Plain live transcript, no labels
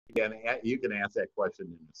You can ask that question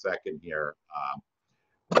in a second here.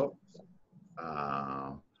 Whoops.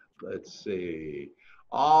 Uh, let's see.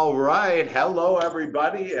 All right. Hello,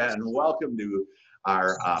 everybody, and welcome to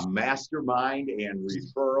our mastermind and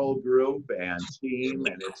referral group and team.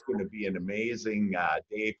 And it's going to be an amazing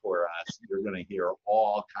day for us. You're going to hear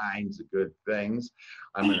all kinds of good things.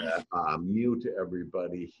 I'm going to mute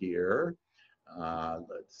everybody here.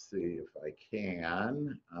 Let's see if I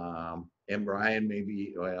can. And Brian,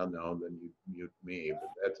 maybe, well, no, then you mute me, but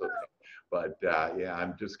that's okay. But yeah,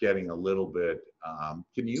 I'm just getting a little bit.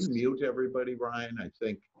 Can you mute everybody, Brian? I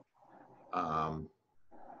think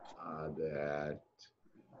that.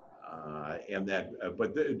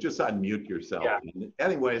 Just unmute yourself. Yeah.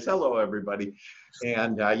 Anyways, hello everybody,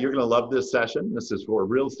 and you're going to love this session. This is for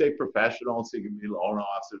real estate professionals. You can be loan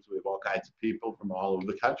officers. We have all kinds of people from all over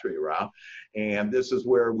the country around, and this is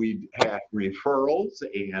where we have referrals,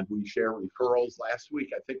 and we share referrals. Last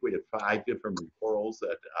week, I think we had 5 different referrals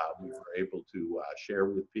that we were able to share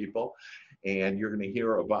with people, and you're going to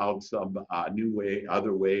hear about some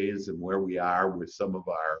other ways, and where we are with some of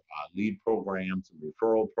our lead programs and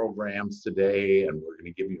referral programs today, and we're going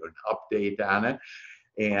to give you an update on it.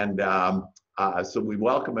 And so we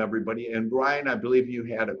welcome everybody. And Brian, I believe you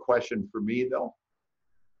had a question for me, though.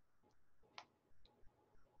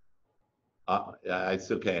 I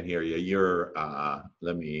still can't hear you.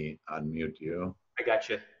 Let me unmute you. I got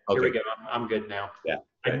you. Okay. Here we go. I'm good now. Yeah.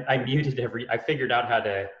 I muted I figured out how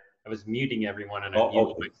to, I was muting everyone and I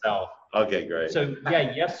muted myself. Okay, great. So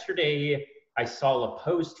yeah, yesterday I saw a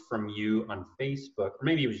post from you on Facebook, or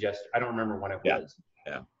maybe it was yesterday. I don't remember when it was.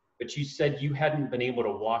 Yeah. But you said you hadn't been able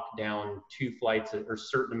to walk down 2 flights or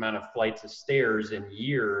certain amount of flights of stairs in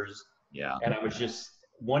years. Yeah. And I was just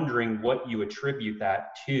wondering what you attribute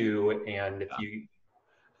that to, and if you,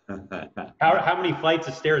 how many flights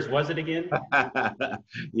of stairs was it again?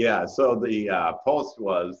 Yeah, so the post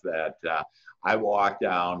was that I walked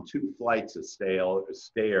down 2 flights of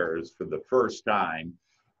stairs for the first time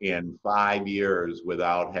in 5 years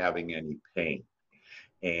without having any pain.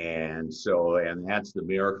 And that's the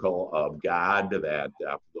miracle of God. That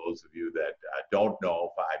for those of you that don't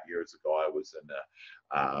know, 5 years ago, I was in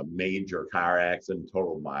a major car accident,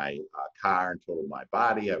 totaled my car and totaled my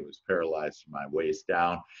body. I was paralyzed from my waist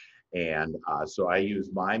down. And so I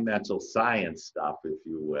use my mental science stuff, if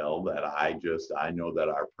you will, that I know that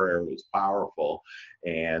our prayer is powerful.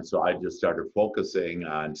 And so I just started focusing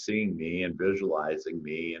on seeing me and visualizing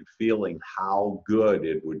me and feeling how good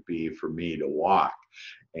it would be for me to walk.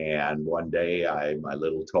 And one day my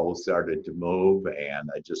little toe started to move, and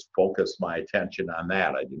I just focused my attention on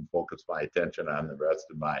that. I didn't focus my attention on the rest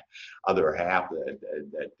of my other half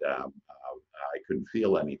that I couldn't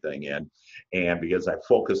feel anything in. And because I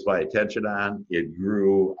focused my attention on, it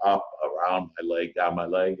grew up around my leg, down my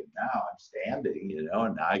leg, and now I'm standing, and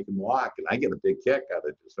now I can walk, and I get a big kick out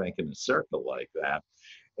of just making a circle like that.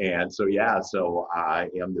 And so, yeah, so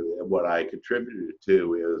what I contributed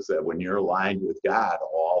to is that when you're aligned with God,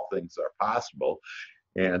 all things are possible.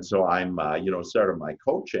 And so I'm, started my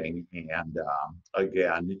coaching, and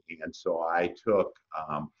so I took,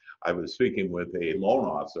 I was speaking with a loan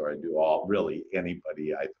officer. I do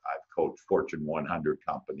anybody. I've coached Fortune 100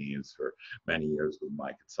 companies for many years with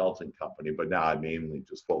my consulting company, but now I mainly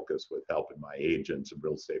just focus with helping my agents and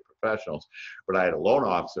real estate professionals. But I had a loan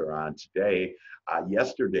officer on today.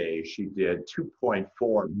 Yesterday, she did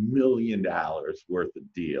 $2.4 million worth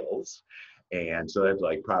of deals. And so that's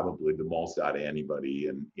like probably the most out of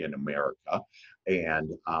anybody in America.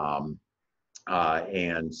 And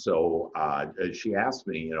so she asked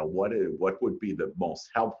me, what would be the most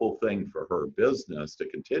helpful thing for her business to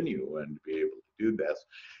continue and to be able to do this?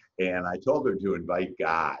 And I told her to invite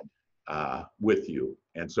God with you.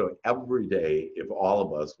 And so every day, if all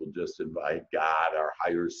of us will just invite God, our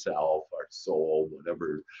higher self, our soul,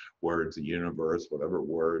 whatever words, the universe, whatever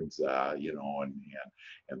words,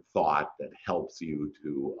 and thought that helps you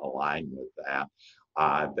to align with that,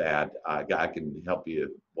 God can help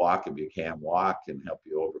you walk if you can't walk, can help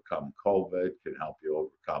you overcome COVID, can help you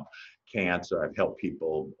overcome cancer. I've helped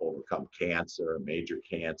people overcome cancer, major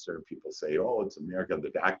cancer. People say, oh, it's a miracle. The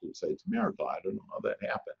doctors say it's a miracle. I don't know how that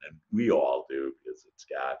happened. And we all do, because it's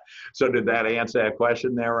God. So did that answer that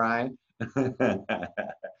question there, Ryan?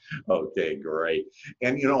 Okay, great.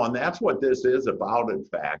 And that's what this is about, in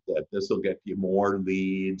fact, that this will get you more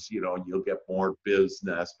leads, you'll get more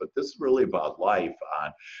business, but this is really about life,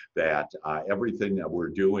 that everything that we're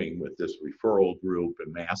doing with this referral group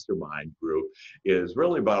and mastermind group is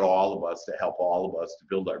really about all of us, to help all of us to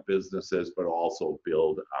build our businesses, but also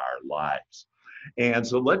build our lives. And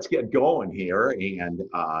so let's get going here. And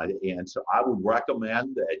so I would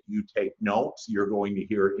recommend that you take notes. You're going to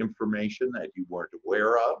hear information that you weren't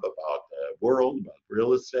aware of about the world, about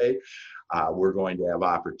real estate. We're going to have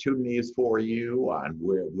opportunities for you on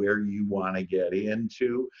where you want to get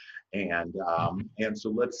into. And so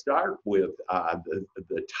let's start with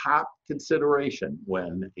the top consideration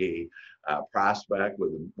when a prospect,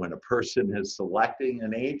 when a person is selecting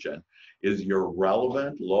an agent, is your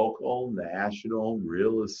relevant local, national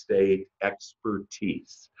real estate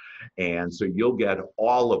expertise. And so you'll get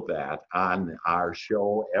all of that on our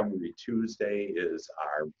show. Every Tuesday is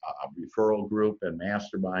our referral group and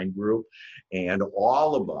mastermind group. And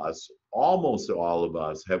all of us, almost all of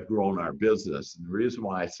us, have grown our business. And the reason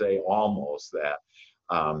why I say almost that,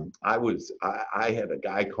 I had a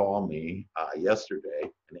guy call me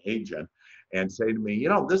yesterday, an agent, and say to me, you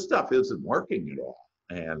know, this stuff isn't working at all.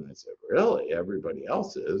 And I said, really? Everybody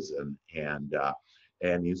else is.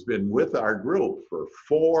 And he's been with our group for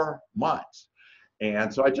 4 months.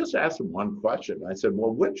 And so I just asked him one question. I said,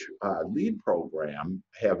 well, which lead program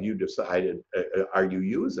have you decided, are you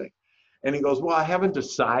using? And he goes, well, I haven't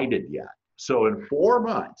decided yet. So in 4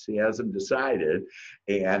 months, he hasn't decided,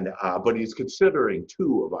 but he's considering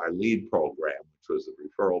 2 of our lead programs, which was the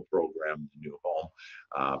referral program, the new home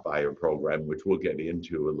buyer program, which we'll get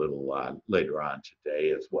into a little later on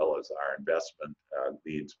today, as well as our investment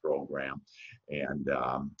leads program. And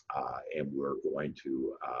we're going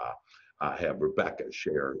to have Rebecca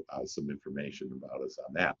share some information about us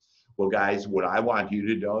on that. Well, guys, what I want you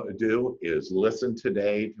to do is listen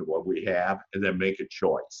today to what we have and then make a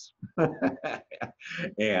choice.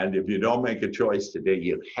 And if you don't make a choice today,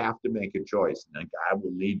 you have to make a choice. And then God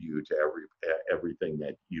will lead you to everything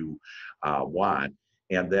that you want.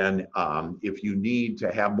 And then if you need to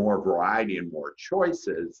have more variety and more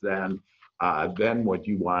choices, then what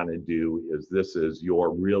you want to do is, this is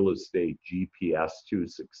your real estate GPS to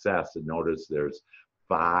success. And notice there's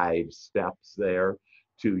 5 steps there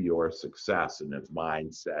to your success, and it's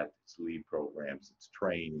mindset, it's lead programs, it's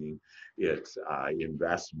training, it's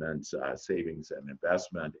investments, savings and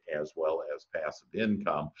investment, as well as passive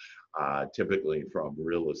income, typically from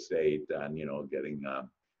real estate and, you know, getting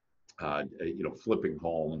flipping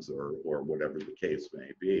homes or whatever the case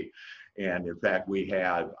may be. And in fact, we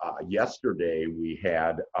had yesterday, we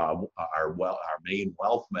had our main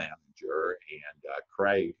wealth manager, and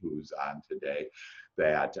Craig, who's on today,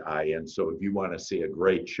 and so if you want to see a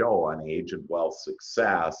great show on agent wealth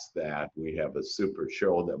success, that we have a super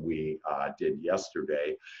show that we did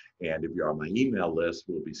yesterday. And if you're on my email list,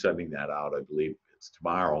 we'll be sending that out, I believe it's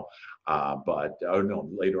tomorrow,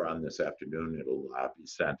 later on this afternoon, it'll be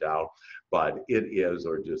sent out. But it is,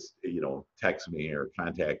 or just, text me or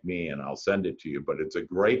contact me and I'll send it to you. But it's a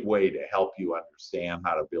great way to help you understand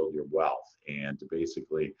how to build your wealth and to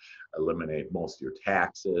basically eliminate most of your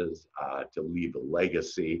taxes, to leave a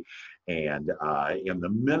legacy. And the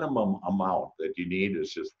minimum amount that you need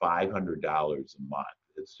is just $500 a month.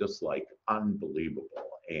 It's just like unbelievable.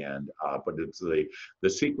 And but it's the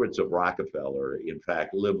secrets of Rockefeller. In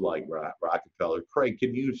fact, live like Rockefeller. Craig,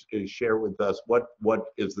 can you share with us what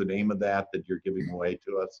is the name of that you're giving away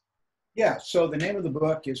to us? Yeah. So the name of the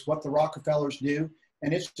book is What the Rockefellers Do,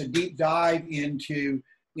 and it's a deep dive into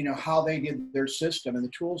how they did their system and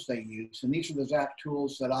the tools they use. And these are the exact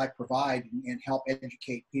tools that I provide and help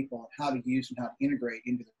educate people on how to use and how to integrate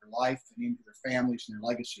into their life and into their families and their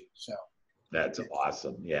legacy. So. That's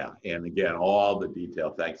awesome. Yeah. And again, all the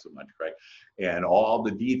detail, thanks so much, Craig. And all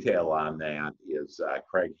the detail on that is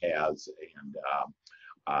Craig has,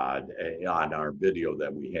 and on our video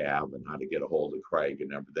that we have, and how to get a hold of Craig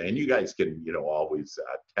and everything. And you guys can, always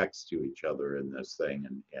text to each other in this thing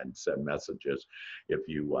and send messages if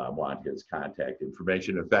you want his contact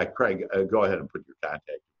information. In fact, Craig, go ahead and put your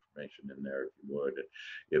contact information in there if you would,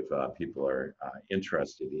 if people are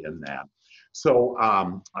interested in that. So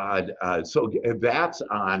so that's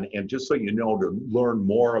on, and just so you know, to learn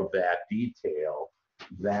more of that detail,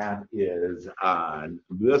 that is on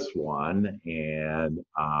this one. And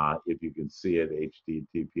if you can see it,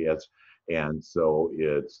 HTTPS, and so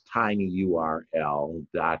it's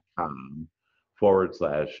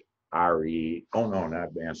tinyurl.com/RE. Oh no,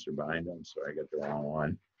 not Mastermind. I'm sorry, I got the wrong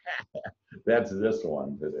one. That's this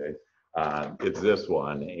one today. It's this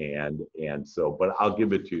one, and so, but I'll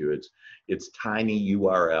give it to you. It's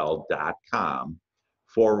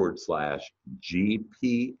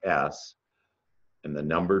tinyurl.com/GPS and the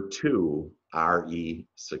number 2 RE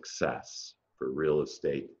success for real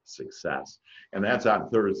estate success. And that's on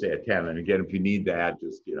Thursday at 10. And again, if you need that,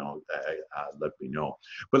 just, let me know.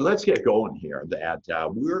 But let's get going here. That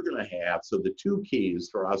we're going to have, so the two keys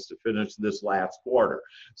for us to finish this last quarter.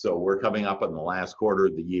 So we're coming up on the last quarter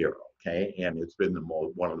of the year. Okay, and it's been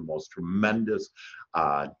one of the most tremendous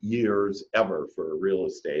years ever for real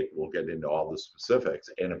estate. We'll get into all the specifics.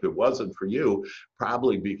 And if it wasn't for you,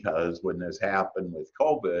 probably because when this happened with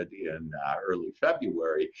COVID in early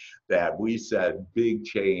February, that we said big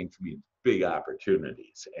change means big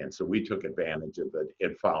opportunities. And so we took advantage of it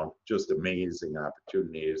and found just amazing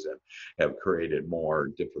opportunities and have created more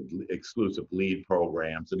different exclusive lead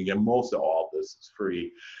programs. And again, most of all this is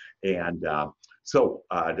free. And so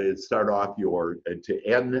to start off to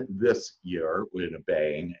end this year with a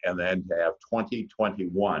bang, and then to have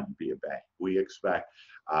 2021 be a bang. We expect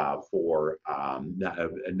for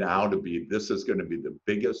now to be, this is going to be the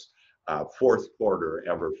biggest fourth quarter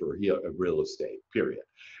ever for real estate, period.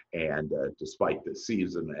 And despite the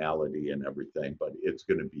seasonality and everything, but it's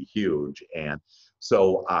going to be huge. And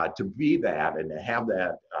so to be that and to have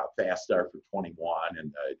that fast start for 21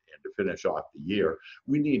 and to finish off the year,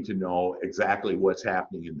 we need to know exactly what's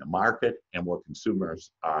happening in the market and what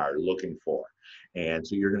consumers are looking for. And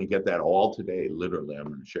so you're going to get that all today. Literally, I'm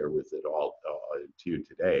going to share with it all to you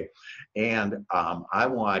today. And I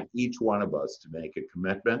want each one of us to make a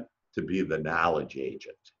commitment to be the knowledge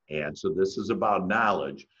agent. And so this is about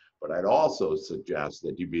knowledge, but I'd also suggest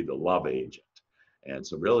that you be the love agent. And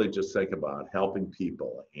so really just think about helping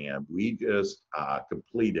people. And we just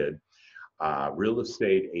completed real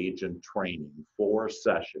estate agent training, 4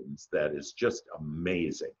 sessions that is just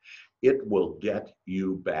amazing. It will get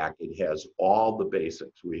you back. It has all the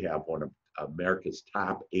basics. We have one of America's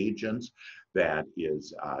top agents that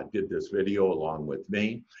did this video along with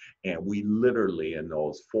me. And we literally, in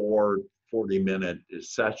those 4 40-minute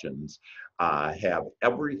sessions, have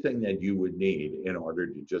everything that you would need in order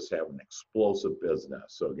to just have an explosive business.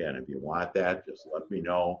 So again, if you want that, just let me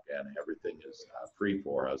know, and everything is free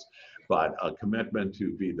for us. But a commitment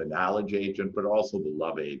to be the knowledge agent, but also the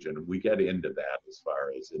love agent. And we get into that as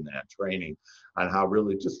far as in that training on how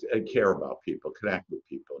really just care about people, connect with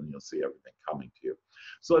people, and you'll see everything coming to you.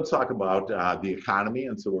 So let's talk about the economy.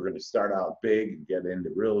 And so we're going to start out big and get into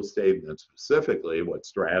real estate, and then specifically what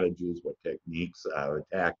strategies, what techniques,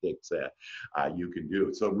 tactics that you can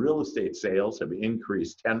do. So real estate sales have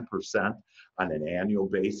increased 10% on an annual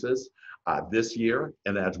basis this year,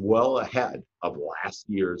 and that's well ahead of last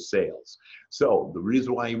year's sales. So the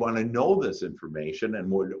reason why you want to know this information and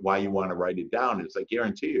why you want to write it down is I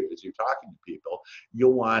guarantee you, as you're talking to people,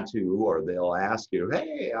 you'll want to, or they'll ask you,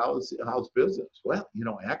 hey, how's business? Well,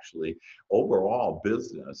 actually, overall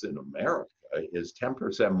business in America is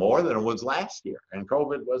 10% more than it was last year, and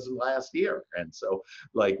COVID wasn't last year. And so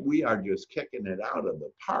we are just kicking it out of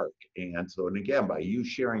the park. And so, and again, by you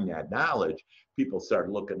sharing that knowledge, people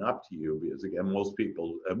start looking up to you, because again,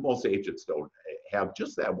 most agents don't have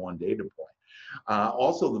just that one data point.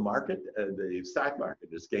 Also, the stock market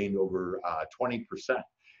has gained over 20%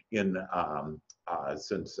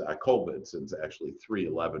 since COVID, since actually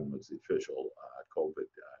 3/11 was the official COVID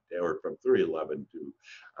or from 3/11 to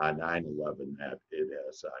 9/11, that it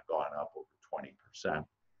has gone up over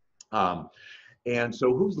 20%. And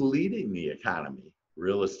so who's leading the economy?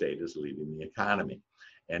 Real estate is leading the economy.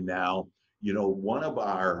 And now, one of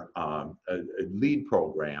our lead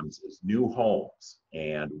programs is new homes.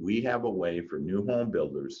 And we have a way for new home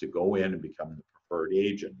builders to go in and become the preferred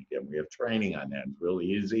agent. Again, we have training on that. It's really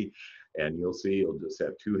easy. And you'll see, you'll just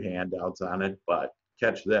have 2 handouts on it. But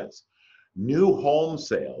catch this. New home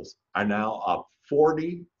sales are now up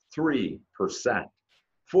 43%.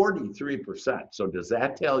 43%. So does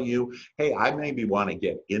that tell you, hey, I maybe want to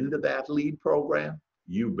get into that lead program?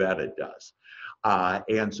 You bet it does.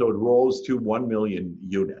 And so it rose to 1 million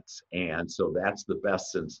units. And so that's the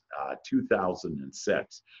best since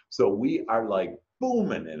 2006. So we are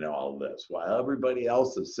booming in all this while everybody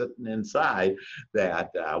else is sitting inside,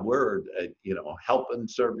 that we're, helping,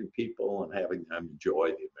 serving people and having them enjoy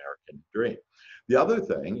the American dream. The other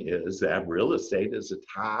thing is that real estate is a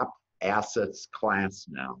top assets class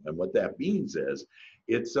now. And what that means is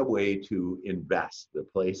it's a way to invest. The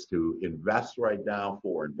place to invest right now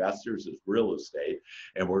for investors is real estate.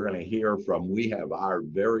 And we're going to hear we have our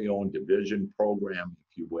very own division program,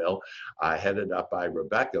 if you will, headed up by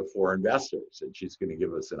Rebecca for investors. And she's going to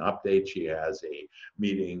give us an update. She has a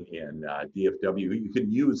meeting in DFW. You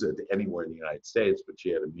can use it anywhere in the United States, but she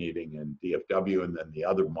had a meeting in DFW. And then the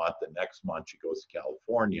next month, she goes to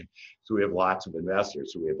California. So we have lots of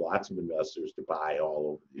investors. So we have lots of investors to buy all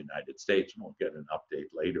over the United States. And we'll get an update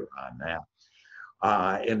later on that.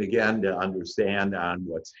 And again, to understand on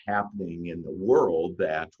what's happening in the world,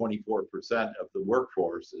 that 24% of the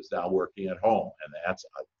workforce is now working at home, and that's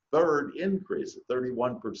a third increase, a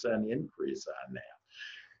 31% increase on that.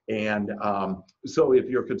 And so if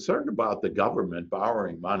you're concerned about the government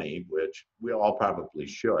borrowing money, which we all probably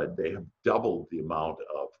should, they have doubled the amount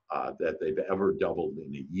of that they've ever doubled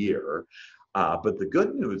in a year. But the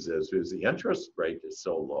good news is the interest rate is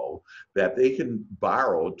so low that they can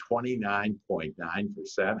borrow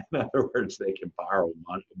 29.9%. In other words, they can borrow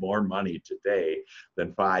more money today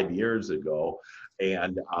than 5 years ago.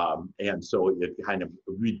 And so it kind of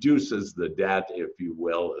reduces the debt, if you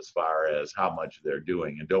will, as far as how much they're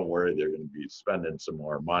doing. And don't worry, they're going to be spending some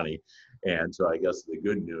more money. And so I guess the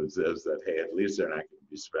good news is that, hey, at least they're not going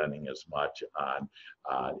to be spending as much on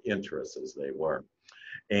interest as they were.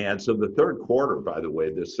 And so the third quarter, by the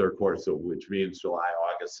way, this third quarter, so which means July,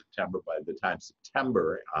 August, September, by the time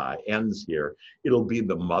September ends here, it'll be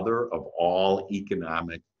the mother of all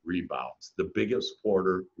economic rebounds, the biggest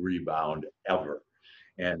quarter rebound ever.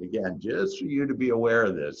 And again, just for you to be aware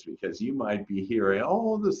of this, because you might be hearing,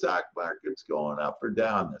 oh, the stock market's going up or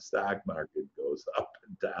down. The stock market goes up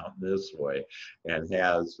and down this way and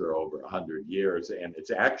has for over 100 years. And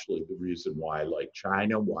it's actually the reason why, like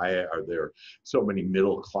China, why are there so many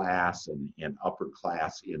middle class and upper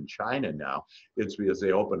class in China now? It's because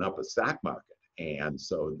they open up a stock market. And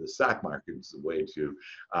so the stock market is the way to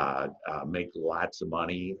make lots of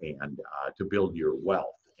money and to build your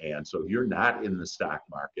wealth. And so you're not in the stock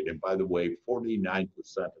market. And by the way, 49%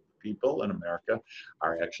 of the people in America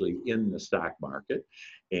are actually in the stock market.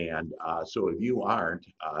 And so if you aren't,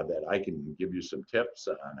 that I can give you some tips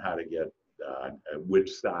on how to get which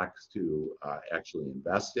stocks to actually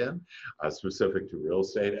invest in, specific to real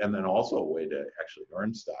estate, and then also a way to actually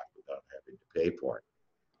earn stock without having to pay for it.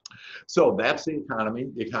 So that's the economy.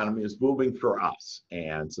 The economy is moving for us.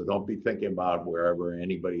 And so don't be thinking about wherever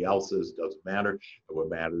anybody else is, doesn't matter. What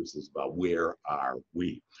matters is about where are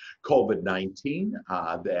we. COVID-19,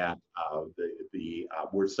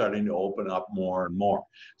 we're starting to open up more and more.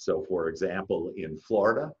 So for example, in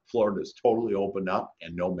Florida, Florida's totally opened up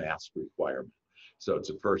and no mask requirement. So it's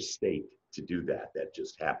the first state to do that. That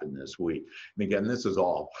just happened this week. And again, this is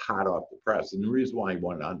all hot off the press. And the reason why you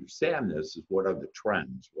want to understand this is what are the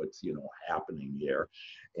trends, what's happening here.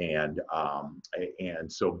 And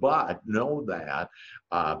so, but know that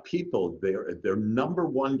people, their number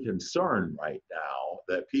one concern right now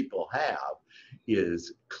that people have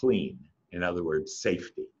is clean. In other words,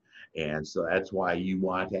 safety. And so that's why you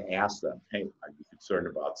want to ask them, hey, are you concerned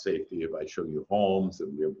about safety if I show you homes?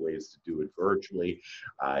 And we have ways to do it virtually.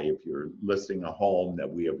 If you're listing a home, that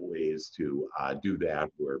we have ways to do that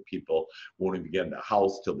where people won't even get in the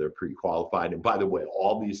house till they're pre-qualified. And by the way,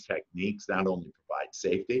 all these techniques not only provide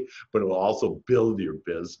safety, but it will also build your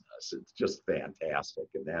business. It's just fantastic.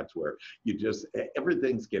 And that's where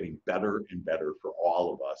everything's getting better and better for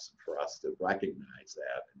all of us, and for us to recognize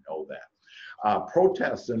that and know that.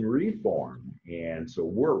 Protests and reform. And so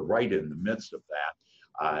we're right in the midst of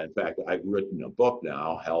that. In fact, I've written a book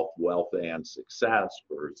now, Health, Wealth, and Success,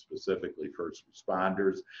 for specifically first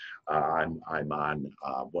responders. I'm on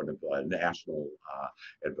one of the national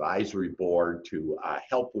advisory board to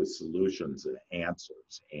help with solutions and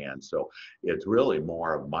answers. And so it's really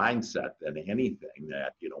more of mindset than anything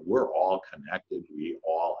that, we're all connected. We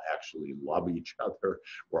all actually love each other.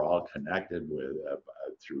 We're all connected with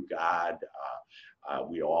through God.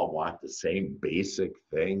 We all want the same basic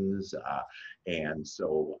things. And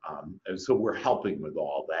so we're helping with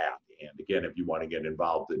all that. And again, if you want to get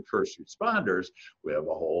involved in first responders, we have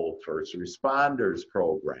a whole first responders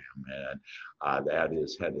program, and that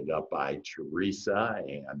is headed up by Teresa.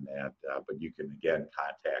 And but you can again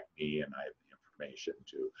contact me, and I have the information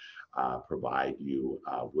to provide you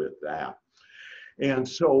with that. And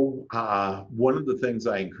so one of the things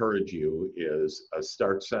I encourage you is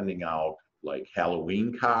start sending out like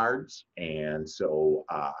Halloween cards. And so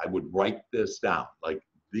I would write this down, like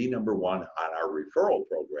the number one on our referral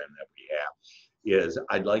program that we have is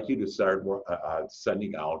I'd like you to start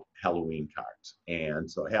sending out Halloween cards. And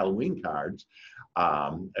so Halloween cards,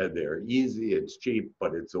 they're easy, it's cheap,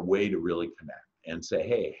 but it's a way to really connect and say,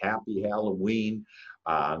 hey, happy Halloween.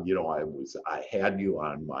 I had you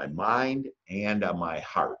on my mind and on my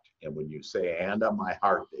heart. And when you say and on my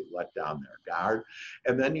heart, they let down their guard.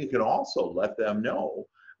 And then you can also let them know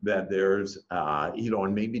that there's,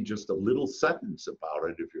 and maybe just a little sentence about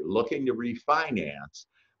it. If you're looking to refinance,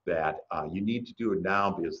 that you need to do it now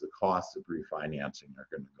because the costs of refinancing are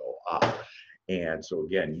going to go up. And so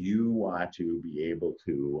again, you want to be able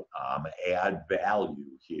to add value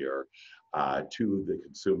here to the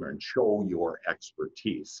consumer and show your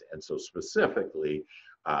expertise. And so specifically,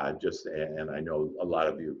 and I know a lot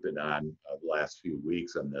of you have been on the last few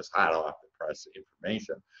weeks on this hot off the press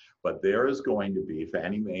information, but there is going to be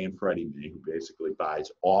Fannie Mae and Freddie Mae, who basically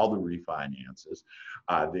buys all the refinances.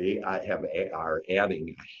 They are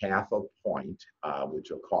adding a half a point,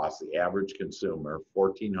 which will cost the average consumer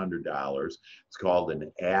 $1,400. It's called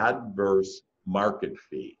an adverse market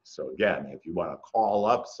fee. So again, if you want to call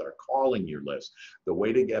up, start calling your list. The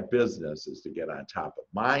way to get business is to get on top of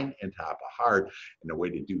mind and top of heart. And the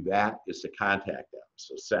way to do that is to contact them.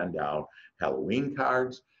 So send out Halloween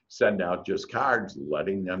cards, send out just cards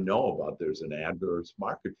letting them know about there's an adverse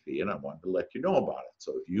market fee, and I wanted to let you know about it.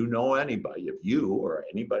 So if you know anybody, if you or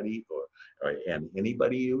anybody and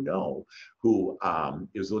anybody you know who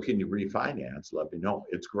is looking to refinance, let me know.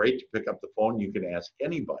 It's great to pick up the phone. You can ask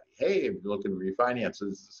anybody, hey, if you're looking to refinance,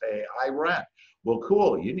 say, I rent. Well,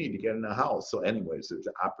 cool, you need to get in a house. So anyways, there's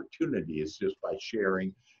opportunities just by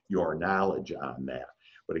sharing your knowledge on that.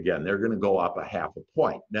 But again, they're going to go up a half a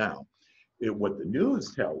point. Now, what the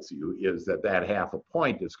news tells you is that half a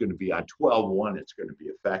point is going to be on 12/1, it's going to be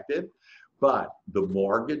affected. But the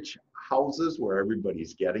mortgage houses where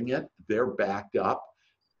everybody's getting it, they're backed up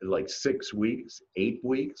like 6 weeks, 8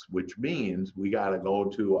 weeks, which means we got to go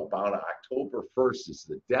to about October 1st is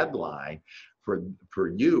the deadline for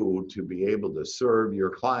you to be able to serve your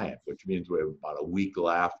client, which means we have about a week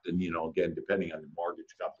left. And, again, depending on the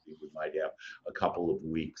mortgage company, we might have a couple of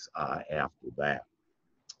weeks after that.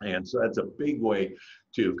 And so that's a big way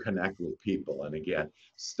to connect with people. And again,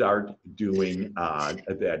 start doing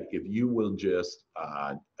that. If you will just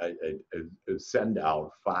send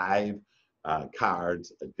out 5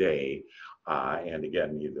 cards a day, and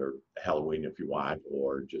again, either Halloween if you want,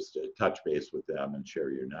 or just touch base with them and share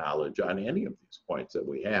your knowledge on any of these points that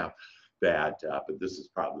we have. But this is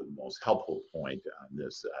probably the most helpful point on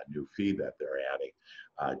this new fee that they're adding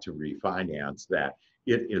to refinance, that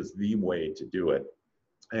it is the way to do it.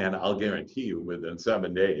 And I'll guarantee you, within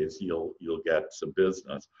 7 days, you'll get some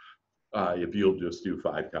business if you'll just do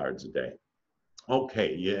 5 cards a day.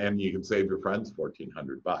 Okay, and you can save your friends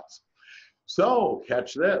 $1,400. So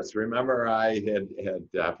catch this. Remember, I had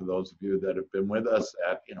for those of you that have been with us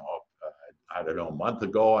at I don't know, a month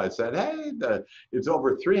ago, I said, hey, it's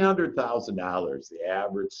over $300,000 the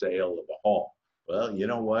average sale of a home. Well, you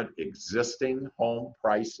know what? Existing home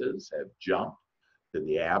prices have jumped to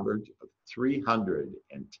the average of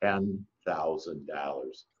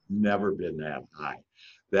 $310,000. Never been that high.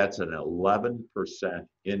 That's an 11%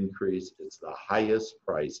 increase. It's the highest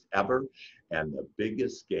price ever and the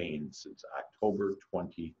biggest gain since October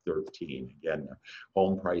 2013. Again,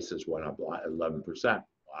 home prices went up 11%.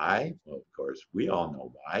 Why? Well, of course, we all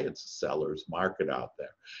know why. It's a seller's market out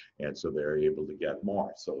there. And so they're able to get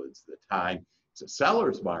more. So it's the time. It's a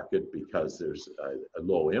seller's market because there's a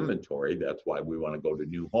low inventory. That's why we want to go to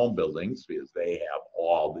new home buildings, because they have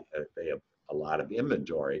a lot of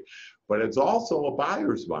inventory. But it's also a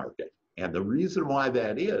buyer's market. And the reason why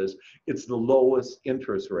that is, it's the lowest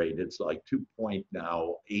interest rate. It's like 2.86.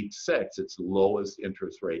 It's the lowest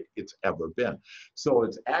interest rate it's ever been. So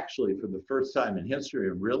it's actually, for the first time in history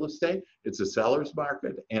of real estate, it's a seller's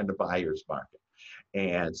market and a buyer's market.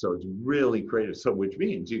 And so it's really creative. So which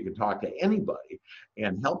means you can talk to anybody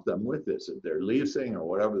and help them with this. If they're leasing or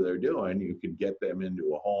whatever they're doing, you can get them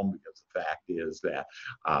into a home, because the fact is that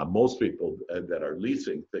most people that are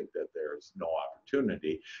leasing think that there's no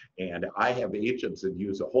opportunity. And I have agents that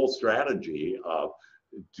use a whole strategy of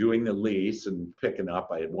doing the lease and picking up.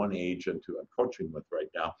 I had one agent who I'm coaching with right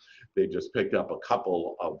now. They just picked up a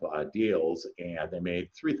couple of deals, and they made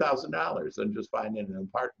 $3,000 and just finding an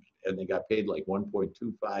apartment. And they got paid like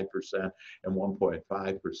 1.25% and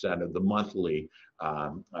 1.5% of the monthly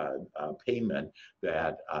payment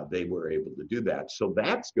that they were able to do that. So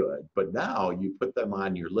that's good. But now you put them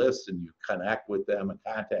on your list and you connect with them and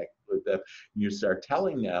contact with them. You start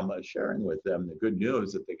telling them, sharing with them the good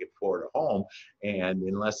news that they can afford a home. And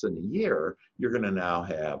in less than a year, you're going to now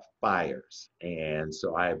have buyers. And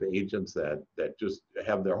so I have agents that just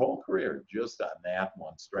have their whole career just on that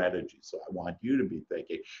one strategy. So I want you to be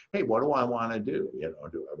thinking, hey, what do I want to do? Do I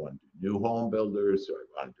want to do new home builders? Do I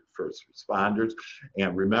want to do first responders?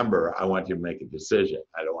 And remember, I want you to make a decision.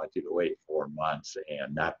 I don't want you to wait 4 months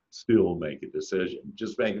and not still make a decision.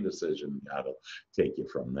 Just make a decision. That'll take you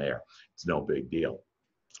from there. It's no big deal.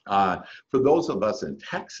 For those of us in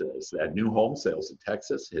Texas, that new home sales in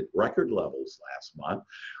Texas hit record levels last month,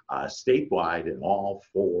 statewide in all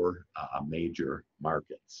 4 major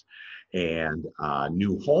markets. And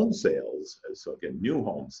new home sales, so again, new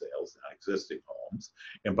home sales, not existing homes.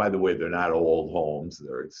 And by the way, they're not old homes,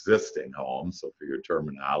 they're existing homes. So for your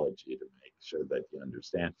terminology to make sure that you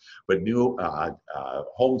understand. But new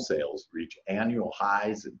home sales reach annual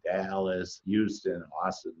highs in Dallas, Houston,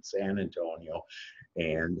 Austin, San Antonio.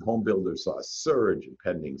 And home builders saw a surge in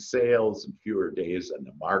pending sales and fewer days on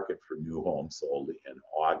the market for new homes sold in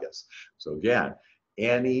August. So again,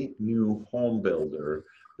 any new home builder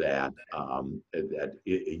that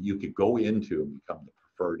you could go into and become the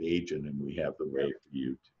preferred agent, and we have the way for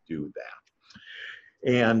you to do that.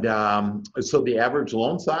 And so the average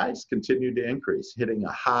loan size continued to increase, hitting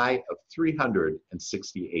a high of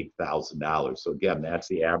 $368,000. So again, that's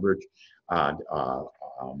the average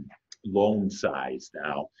loan size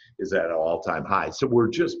now is at an all-time high. So we're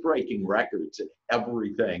just breaking records in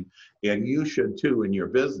everything, and you should too in your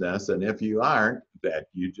business. And if you aren't, that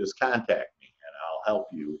you just contact me and I'll help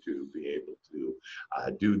you to be able to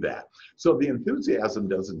do that. So the enthusiasm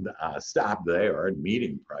doesn't stop there in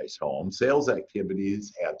medium price homes. Sales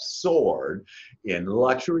activities have soared in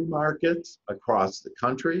luxury markets across the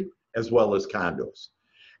country, as well as condos.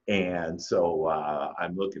 And so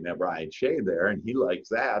I'm looking at Brian Shea there, and he likes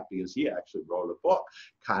that because he actually wrote a book,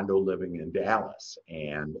 Condo Living in Dallas.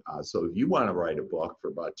 And so if you want to write a book for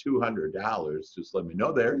about $200, just let me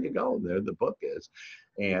know. There you go. There the book is.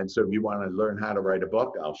 And so if you want to learn how to write a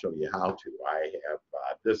book, I'll show you how to. I have,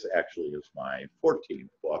 this actually is my 14th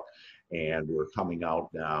book, and we're coming out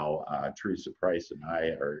now. Teresa Price and I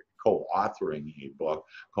are co-authoring a book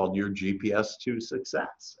called Your GPS to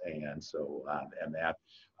Success. And so, and that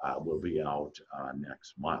will be out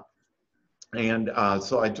next month. And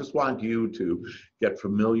so I just want you to get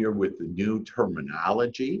familiar with the new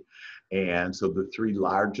terminology. And so the 3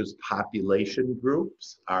 largest population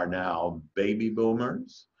groups are now baby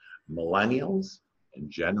boomers, millennials, and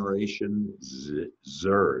Generation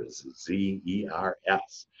Zers,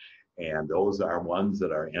 Z-E-R-S. And those are ones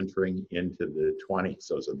that are entering into the 20s.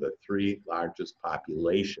 Those are the 3 largest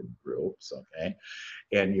population groups, okay?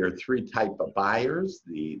 And your 3 type of buyers,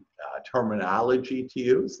 the terminology to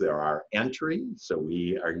use, there are entry, so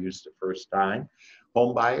we are used to first time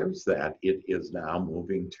home buyers, that it is now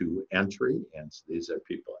moving to entry, and so these are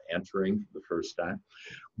people entering for the first time.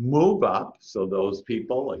 Move up, so those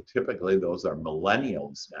people, like typically those are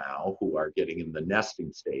millennials now who are getting in the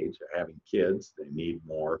nesting stage, they're having kids, they need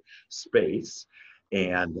more space.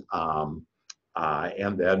 And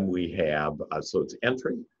then we have, so it's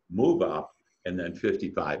entry, move up, and then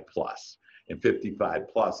 55 plus. And 55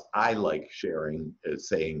 plus, I like sharing,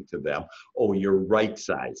 saying to them, oh, you're right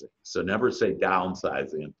sizing. So never say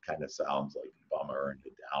downsizing. It kind of sounds like a bummer and a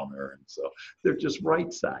downer. And so they're just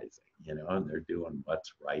right sizing, you know, and they're doing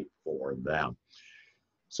what's right for them.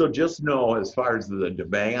 So just know, as far as the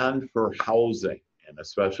demand for housing, and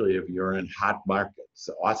especially if you're in hot markets,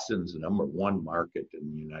 Austin's the #1 market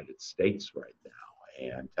in the United States right now.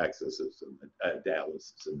 And Texas is in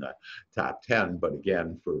Dallas is in the top 10. But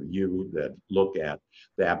again, for you that look at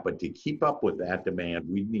that, but to keep up with that demand,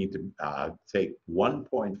 we need to take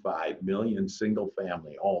 1.5 million single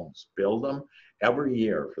family homes, build them every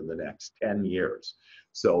year for the next 10 years.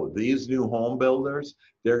 So these new home builders,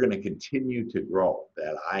 they're going to continue to grow.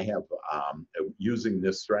 That I have, using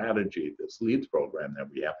this strategy, this LEADS program that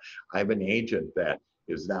we have, I have an agent that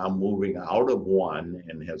is now moving out of one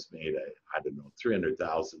and has made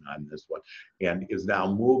 $300,000 on this one, and is now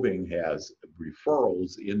moving, has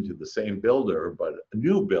referrals into the same builder, but a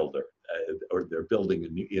new builder, or they're building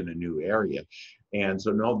in a new area. And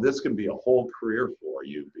so no, this can be a whole career for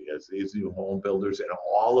you, because these new home builders and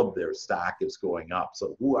all of their stock is going up.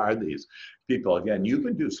 So who are these people? Again, you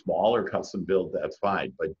can do smaller custom build, that's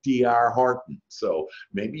fine, but D.R. Horton. So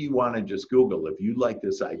maybe you want to just Google, if you like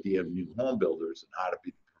this idea of new home builders and how to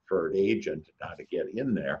be the preferred agent and how to get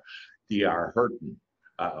in there, D.R. Horton,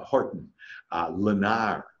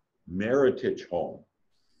 Lennar, Meritage Home,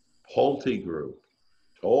 Pulte Group,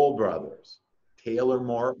 Toll Brothers, Taylor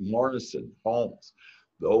Morrison Homes.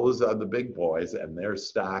 Those are the big boys, and their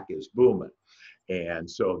stock is booming. And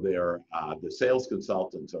so they're, the sales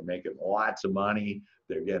consultants are making lots of money.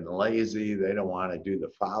 They're getting lazy. They don't want to do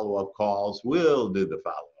the follow-up calls. We'll do the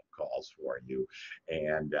follow-up calls for you.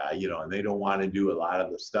 And, you know, and they don't want to do a lot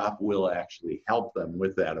of the stuff. We'll actually help them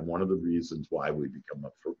with that. And one of the reasons why we become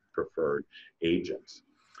a preferred agents.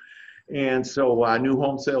 And so new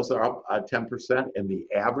home sales are up 10%, and the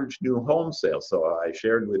average new home sale, so I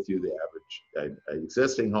shared with you the average average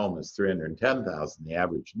existing home is $310,000. The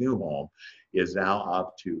average new home is now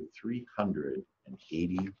up to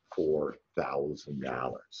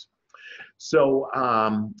 $384,000. So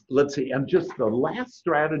let's see, and just the last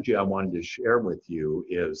strategy I wanted to share with you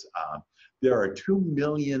is there are 2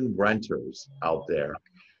 million renters out there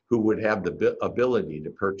who would have the ability to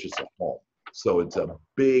purchase a home. So it's a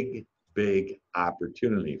big, big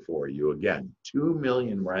opportunity for you. Again, 2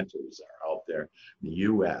 million renters are out there in the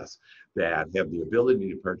US that have the ability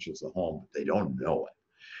to purchase a home, but they don't know it.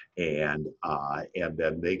 And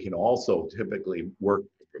then they can also typically work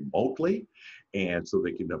remotely, and so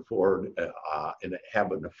they can afford and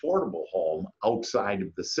have an affordable home outside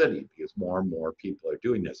of the city, because more and more people are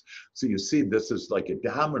doing this. So you see, this is like a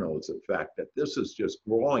dominoes effect, that this is just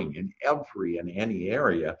growing in every and any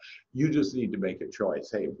area. You just need to make a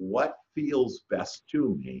choice. Hey, what feels best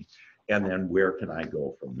to me? And then where can I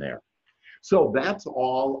go from there? So that's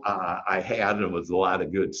all I had. It was a lot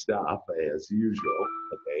of good stuff, as usual.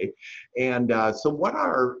 Okay, and so what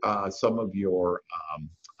are some of your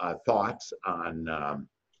thoughts on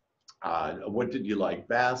what did you like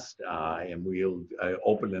best? And we'll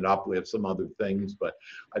open it up. We have some other things, but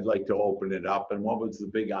I'd like to open it up. And what was the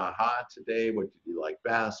big aha today? What did you like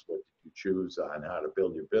best? What did you choose on how to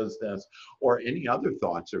build your business? Or any other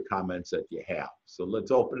thoughts or comments that you have? So let's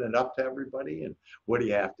open it up to everybody. And what do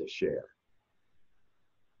you have to share?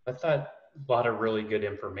 I thought a lot of really good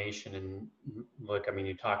information. And look, I mean,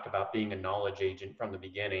 you talked about being a knowledge agent from the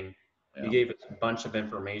beginning. Yeah. You gave us a bunch of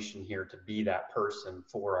information here to be that person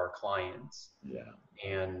for our clients. Yeah.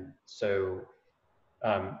 And so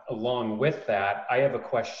along with that, I have a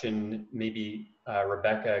question. Maybe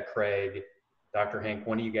Rebecca, Craig, Dr. Hank,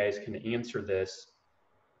 one of you guys can answer this.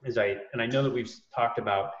 I know that we've talked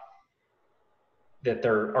about that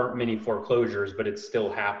there aren't many foreclosures, but it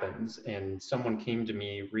still happens. And someone came to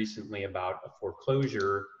me recently about a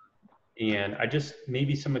foreclosure, and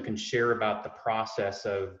maybe someone can share about the process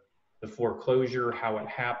of the foreclosure, how it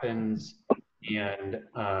happens, and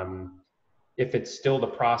if it's still the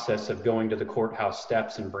process of going to the courthouse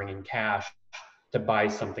steps and bringing cash to buy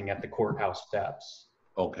something at the courthouse steps.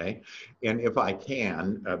 Okay, and if I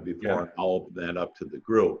can, before I'll open that up to the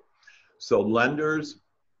group. So lenders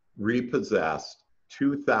repossessed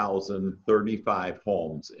 2,035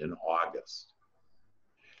 homes in August.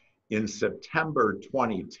 In September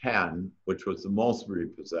 2010, which was the most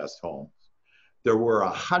repossessed homes, there were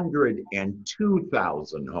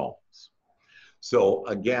 102,000 homes. So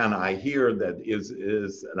again, I hear that is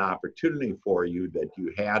an opportunity for you that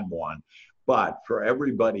you had one, but for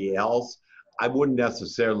everybody else, I wouldn't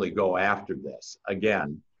necessarily go after this.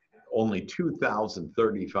 Again, only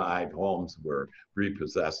 2,035 homes were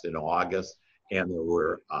repossessed in August, and there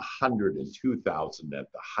were 102,000 at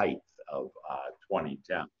the height of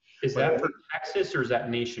 2010. Is that for Texas or is that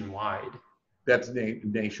nationwide? That's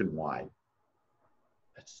nationwide.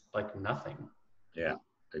 That's like nothing. Yeah,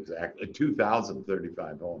 exactly.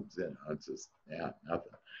 2,035 homes in. It's just, yeah,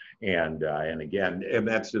 nothing. And again, and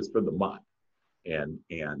that's just for the month. And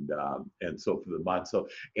so for the month. So,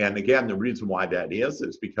 and again, the reason why that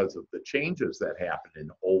is because of the changes that happened in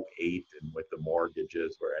 2008 and with the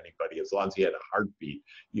mortgages, where anybody, as long as you had a heartbeat,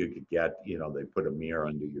 you could get, they put a mirror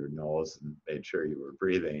under your nose and made sure you were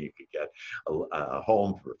breathing. You could get a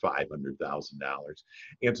home for $500,000.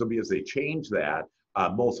 And so because they changed that,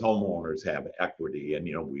 most homeowners have equity, and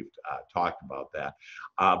we've talked about that.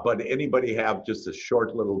 But anybody have just a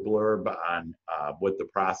short little blurb on what the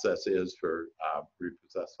process is for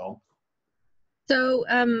repossessed homes? So,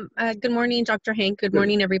 good morning, Dr. Hank. Good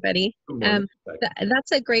morning, everybody. Good morning.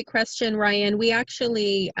 That's a great question, Ryan. We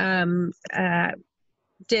actually are in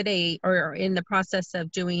the process of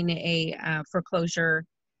doing a foreclosure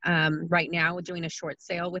right now. We're doing a short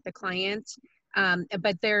sale with a client.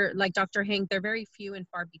 But they're, like Dr. Hank, they're very few and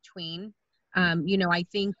far between. I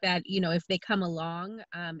think that, if they come along,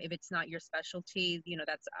 if it's not your specialty,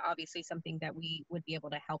 that's obviously something that we would be able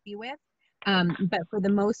to help you with. But for the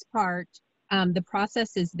most part, the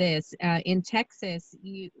process is this. In Texas,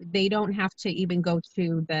 they don't have to even go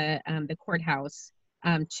to the courthouse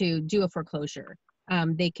to do a foreclosure.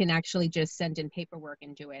 They can actually just send in paperwork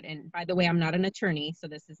and do it. And by the way, I'm not an attorney, so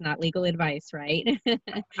this is not legal advice, right?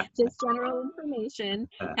 Just general information,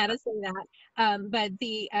 how to say that. But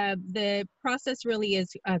the process really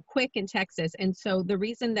is quick in Texas. And so the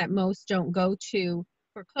reason that most don't go to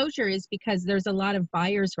foreclosure is because there's a lot of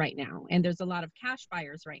buyers right now, and there's a lot of cash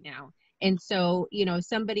buyers right now. And so,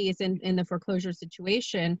 somebody is in the foreclosure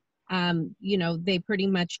situation, you know, they pretty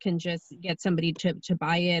much can just get somebody to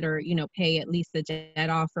buy it, or, you know, pay at least the debt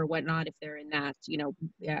off or whatnot if they're in that, you know,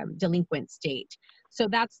 delinquent state. So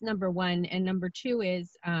that's number one. And number two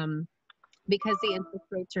is, because the interest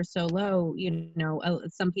rates are so low, you know,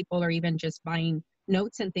 some people are even just buying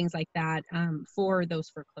notes and things like that, for those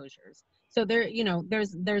foreclosures. So there, you know,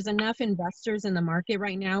 there's enough investors in the market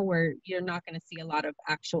right now where you're not going to see a lot of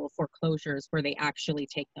actual foreclosures where they actually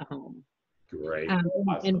take the home. Great. And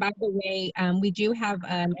Awesome. by the way, we do have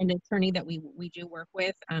an attorney that we do work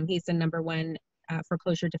with. He's the number one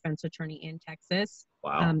foreclosure defense attorney in Texas.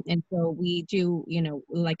 Wow. And so we do, you know,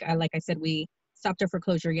 like I said, we stopped a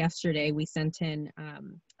foreclosure yesterday. We sent in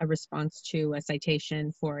a response to a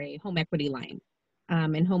citation for a home equity line.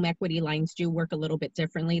 And home equity lines do work a little bit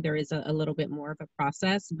differently. There is a little bit more of a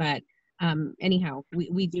process, but anyhow,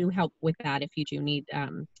 we do help with that if you do need,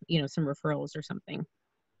 you know, some referrals or something.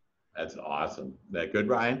 That's awesome. That good,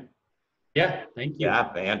 Ryan? Yeah, thank you.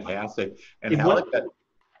 Yeah, fantastic. And It would- Helica,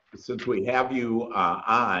 since we have you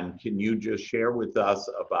on, can you just share with us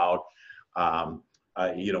about,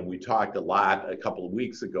 you know, we talked a lot a couple of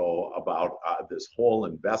weeks ago about this whole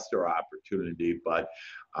investor opportunity, but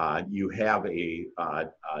you have a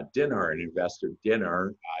dinner, an investor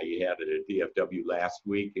dinner. You had it at DFW last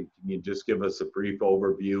week. And can you just give us a brief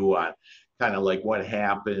overview on kind of like what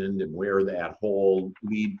happened and where that whole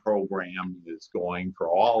lead program is going for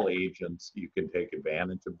all agents? You can take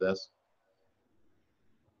advantage of this.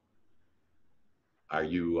 Are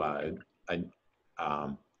you,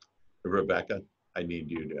 Rebecca? I need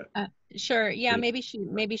you to. Sure. Yeah, maybe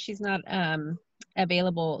she's not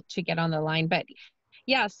available to get on the line, but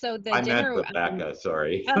yeah. So the I dinner. meant Rebecca.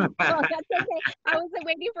 Sorry. Oh, that's okay. I was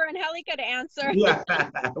waiting for Angelica to answer. Yeah.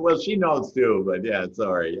 Well, she knows too, but yeah,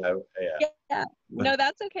 sorry. Yeah. No,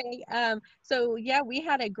 that's okay. So yeah, we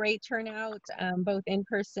had a great turnout, both in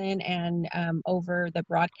person and over the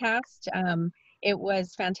broadcast. It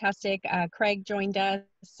was fantastic. Craig joined us.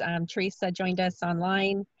 Teresa joined us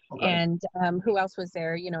online. Okay. And who else was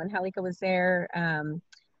there? You know, Angelica was there.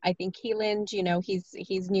 I think Keeland, you know, he's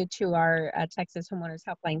new to our Texas Homeowners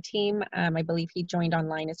Helpline team. I believe he joined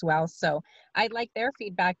online as well. So I like their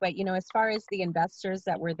feedback. But, you know, as far as the investors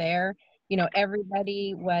that were there, you know,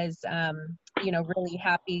 everybody was, you know, really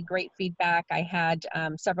happy, great feedback. I had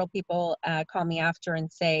several people call me after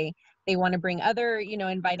and say they want to bring other, you know,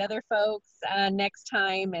 invite other folks next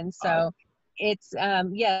time. And so it's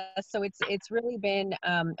yeah, so it's really been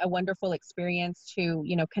a wonderful experience to,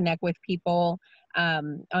 you know, connect with people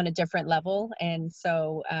on a different level. And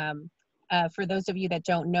so for those of you that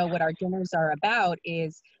don't know what our dinners are about,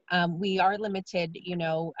 is we are limited, you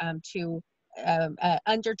know, to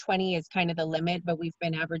under 20 is kind of the limit, but we've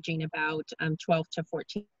been averaging about 12 to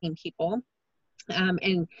 14 people.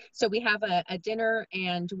 And so we have a dinner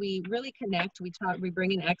and we really connect. We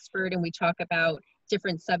bring an expert and we talk about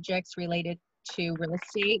different subjects related to real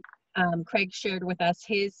estate. Craig shared with us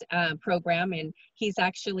his program, and he's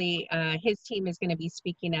actually, his team is going to be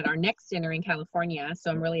speaking at our next dinner in California.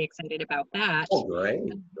 So I'm really excited about that. Oh, great.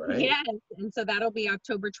 Great. Yes, and so that'll be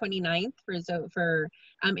October 29th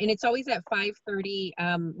and it's always at 5:30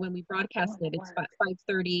 when we broadcast it. It's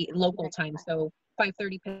 5:30 local time, so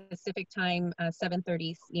 5:30 Pacific time,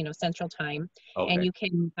 7:30, you know, Central time. Okay. And you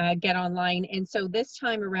can get online. And so this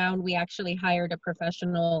time around, we actually hired a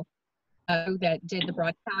professional that did the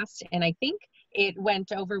broadcast, and I think it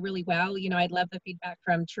went over really well. You know, I'd love the feedback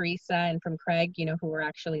from Teresa and from Craig, you know, who were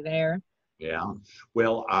actually there. Yeah.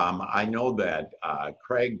 Well, I know that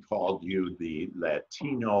Craig called you the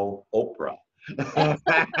Latino Oprah.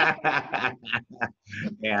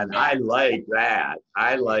 And I like that.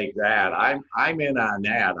 I like that. I'm in on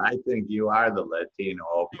that. I think you are the Latino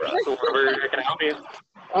Oprah.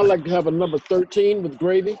 I'd like to have a number 13 with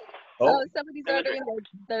gravy. Oh, somebody's ordering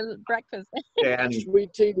their breakfast. Danny.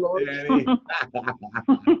 Sweet tea, Lord. Danny.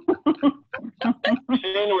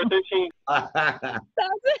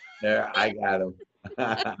 There, I got him.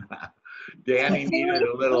 Danny needed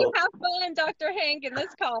a little. You have fun, Dr. Hank, in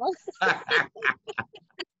this call.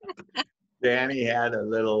 Danny had a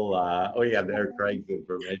little, oh yeah, there's Craig's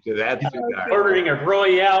information. That's Ordering a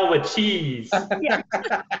Royale with cheese. Yeah.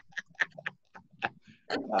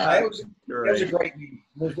 It was a great meeting.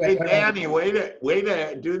 Hey, Danny, way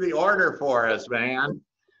to do the order for us, man.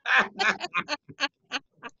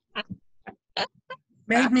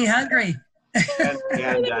 Made me hungry. And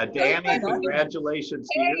Danny, congratulations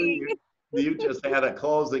to you. You just had a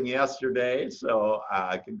closing yesterday, so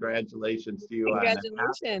congratulations to you.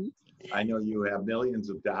 Congratulations. I know you have millions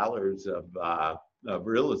of dollars of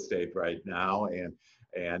real estate right now, and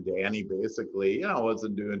And Danny basically, you know,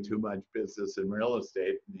 wasn't doing too much business in real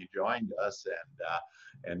estate, and he joined us,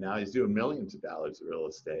 and now he's doing millions of dollars of real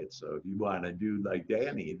estate. So if you want to do like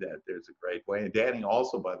Danny, that there's a great way. And Danny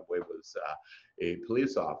also, by the way, was a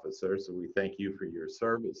police officer. So we thank you for your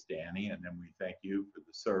service, Danny, and then we thank you for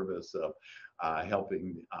the service of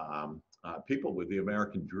helping people with the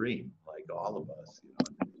American dream, like all of us. You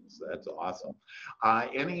know, so that's awesome.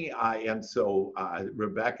 And so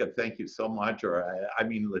Rebecca, thank you so much, or I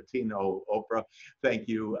mean Latino Oprah, thank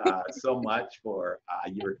you so much for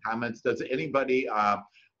your comments. Does anybody,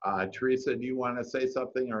 Teresa, do you want to say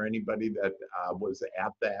something, or anybody that was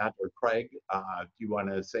at that, or Craig, do you want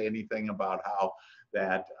to say anything about how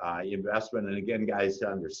that investment? And again, guys, to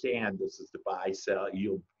understand, this is the buy sell.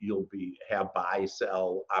 You'll have buy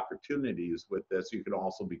sell opportunities with this. You can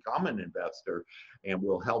also become an investor, and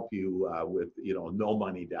we'll help you with, you know, no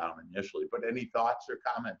money down initially. But any thoughts or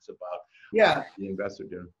comments about the investor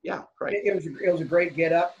doing? Yeah, Craig. It was a great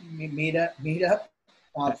meetup.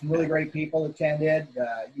 Some really great people attended.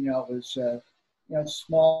 You know, it was you know,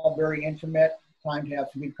 small, very intimate. Time to have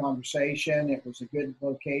some good conversation. It was a good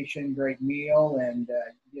location, great meal, and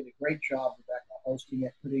you did a great job, Rebecca, hosting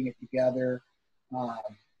it, putting it together.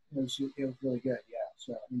 It was really good. Yeah,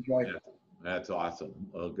 so enjoyed it. That's awesome.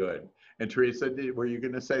 Well, good. And Teresa, were you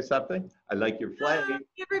going to say something? I like your flag. Hi,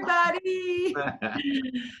 everybody.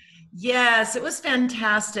 Yes, it was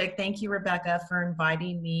fantastic. Thank you, Rebecca, for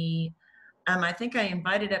inviting me. I think I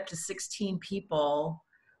invited up to 16 people.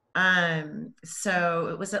 So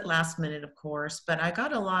it was at last minute, of course, but I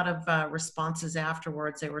got a lot of responses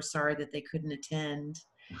afterwards. They were sorry that they couldn't attend.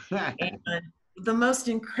 And the most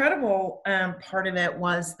incredible part of it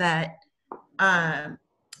was that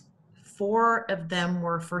 4 of them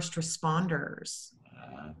were first responders.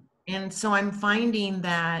 And so I'm finding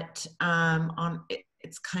that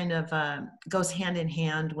it's kind of goes hand in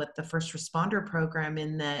hand with the first responder program,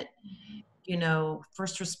 in that, you know,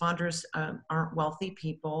 first responders aren't wealthy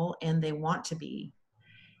people, and they want to be.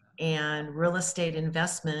 And real estate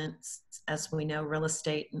investments, as we know, real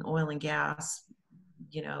estate and oil and gas,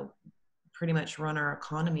 you know, pretty much run our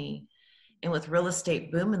economy. And with real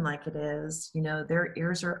estate booming like it is, you know, their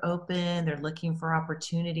ears are open. They're looking for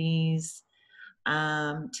opportunities.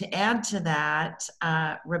 To add to that,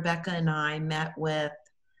 Rebecca and I met with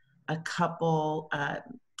a couple,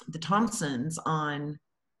 the Thompsons, on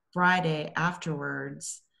Friday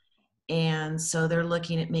afterwards. And so they're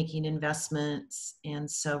looking at making investments.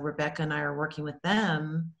 And so Rebecca and I are working with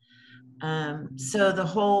them. So the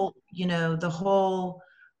whole, you know, the whole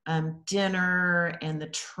dinner and the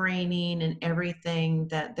training and everything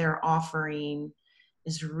that they're offering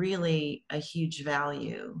is really a huge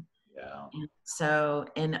value. Yeah. And so,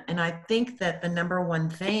 and I think that the number one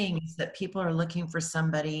thing is that people are looking for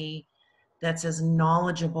somebody that's as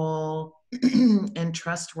knowledgeable and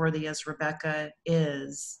trustworthy as Rebecca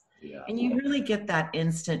is. Yeah. And you really get that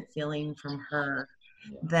instant feeling from her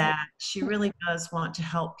that she really does want to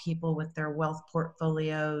help people with their wealth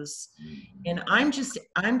portfolios. And I'm just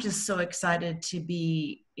so excited to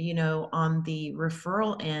be, you know, on the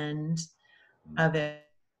referral end of it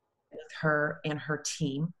with her and her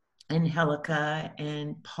team, and Helica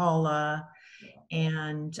and Paula.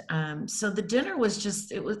 And so the dinner was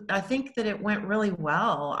just, it was, I think that it went really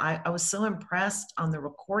well. I was so impressed on the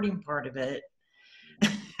recording part of it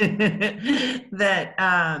that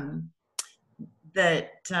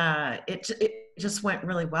it just went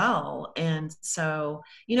really well. And so,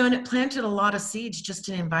 you know, and it planted a lot of seeds just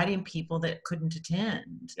in inviting people that couldn't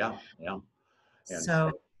attend. Yeah. Yeah. And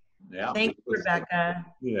so yeah. Thank you, Rebecca.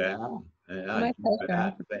 Yeah. My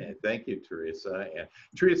pleasure. Thank you, Teresa. And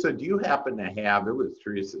Teresa, do you happen to have, it was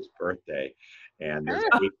Teresa's birthday and this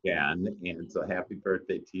weekend, and so happy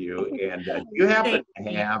birthday to you. And do you happen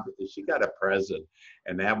to have, she got a present,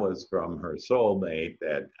 and that was from her soulmate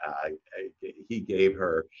that he gave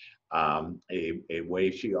her a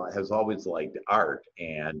way. She has always liked art,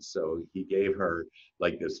 and so he gave her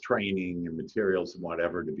like this training and materials and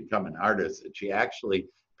whatever to become an artist. And she actually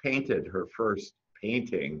painted her first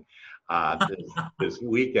painting this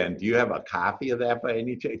weekend. Do you have a copy of that by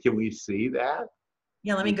any chance? Can we see that?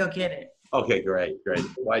 Yeah, let me go get it. Okay, great.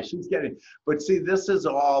 Why she's getting, but see, this is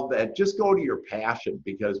all that, just go to your passion,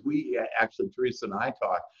 because we actually, Teresa and I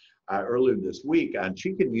talked earlier this week, and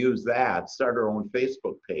she can use that, start her own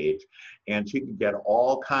Facebook page, and she can get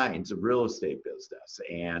all kinds of real estate business.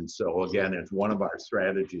 And so again, it's one of our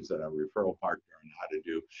strategies at our referral partner on how to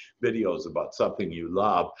do videos about something you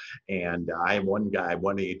love. And I have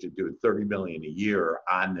one agent doing 30 million a year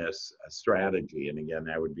on this strategy. And again,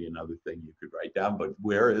 that would be another thing you could write down, but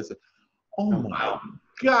where is it? Oh my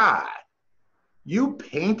God. You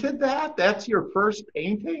painted that? That's your first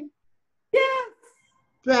painting? Yeah.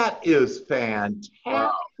 That is fantastic.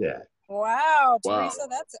 Wow, Wow. Teresa,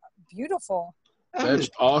 that's beautiful. That That's is,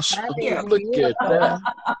 awesome. That is Look at that.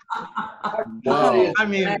 Wow. I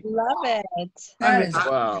mean, I love it. That is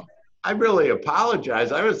Wow. I really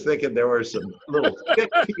apologize. I was thinking there were some little sick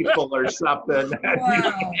people or something.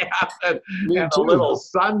 Wow. Me And a too. little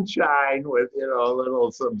sunshine with,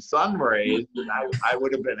 some sun rays, and I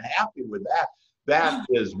would have been happy with that. That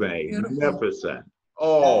is magnificent.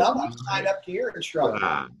 Oh, I'm going to sign up to your instructor.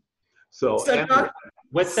 God. So, So, anyway,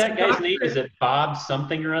 What's that guy's Doctor- name? Is it Bob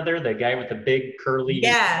something or other? The guy with the big curly.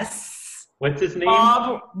 Yes. What's his name?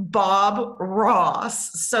 Bob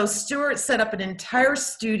Ross. So Stuart set up an entire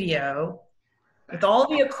studio with all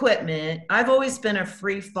the equipment. I've always been a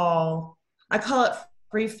free fall. I call it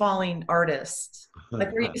free falling artist.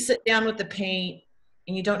 Like where you sit down with the paint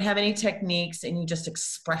and you don't have any techniques and you just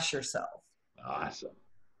express yourself. awesome.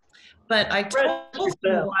 But I told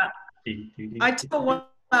him a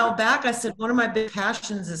while back, I said, one of my big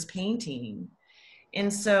passions is painting.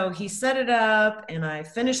 And so he set it up and I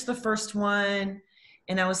finished the first one.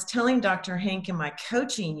 And I was telling Dr. Hank in my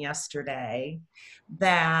coaching yesterday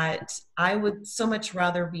that I would so much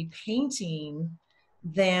rather be painting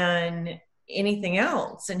than anything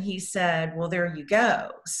else. And he said, well, there you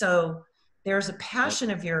go. So there's a passion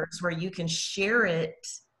of yours where you can share it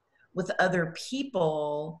with other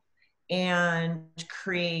people and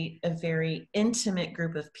create a very intimate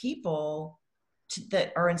group of people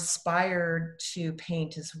that are inspired to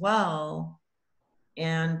paint as well.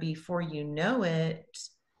 And before you know it,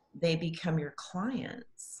 they become your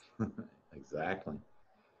clients. Exactly.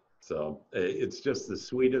 So it's just the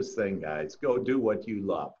sweetest thing, guys. Go do what you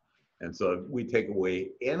love. And so if we take away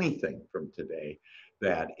anything from today,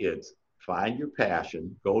 that it's find your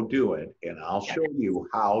passion, go do it, and I'll show you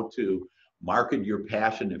how to market your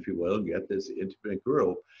passion, if you will, get this intimate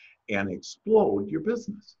group and explode your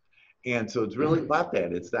business. And so it's really about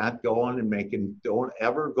that. It's not going and don't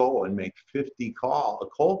ever go and make 50 cold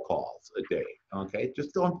calls a day, okay?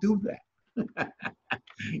 Just don't do that.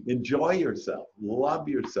 Enjoy yourself, love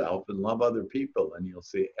yourself, and love other people, and you'll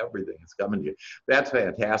see everything is coming to you. That's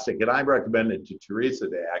fantastic. And I recommended to Teresa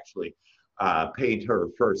to actually paint her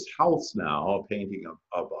first house now, a painting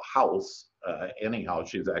of a house, any house.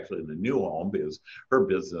 She's actually in a new home because her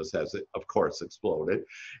business has, of course, exploded,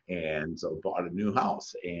 and so bought a new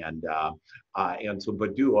house. And so,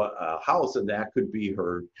 but do a house, and that could be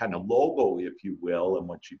her kind of logo, if you will, and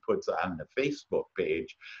what she puts on the Facebook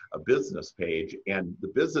page, a business page. And the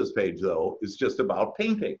business page, though, is just about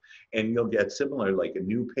painting, and you'll get similar, like a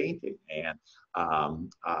new painting. And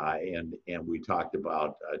we talked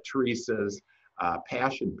about Teresa's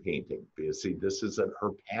passion painting, because see, this is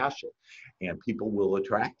her passion, and people will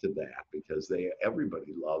attract to that because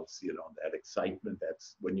everybody loves, that excitement.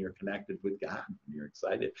 That's when you're connected with God and you're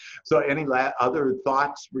excited. So any other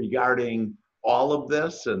thoughts regarding all of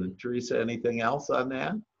this? And Teresa, anything else on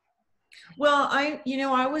that? Well, I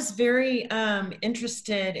was very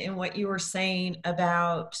interested in what you were saying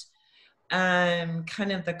about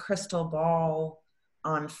kind of the crystal ball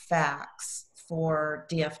on facts for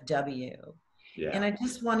DFW. Yeah. And I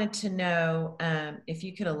just wanted to know if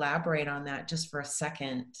you could elaborate on that just for a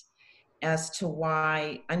second as to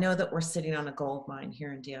why. I know that we're sitting on a gold mine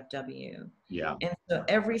here in DFW. Yeah. And so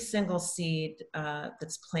every single seed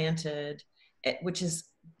that's planted, which is,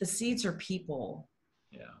 the seeds are people.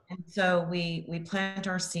 Yeah. And so we plant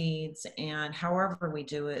our seeds, and however we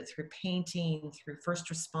do it, through painting, through first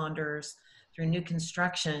responders, through new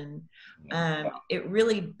construction, it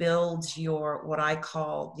really builds your, what I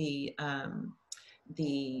call the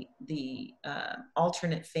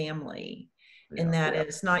alternate family, in that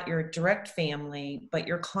it's not your direct family, but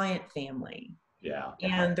your client family. Yeah.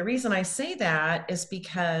 And the reason I say that is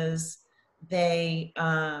because they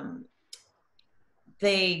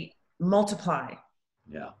multiply.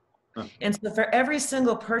 Yeah. And so for every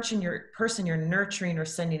single person you're nurturing or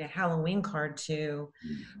sending a Halloween card to,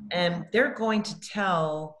 and they're going to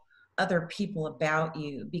tell other people about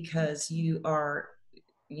you because you are,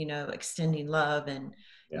 extending love and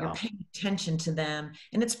you're paying attention to them.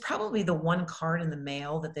 And it's probably the one card in the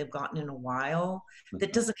mail that they've gotten in a while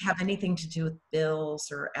that doesn't have anything to do with bills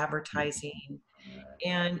or advertising.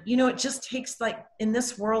 And, it just takes, like, in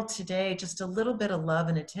this world today, just a little bit of love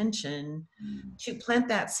and attention to plant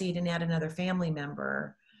that seed and add another family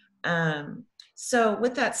member. So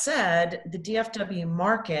with that said, the DFW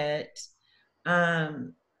market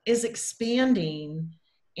is expanding.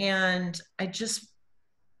 And I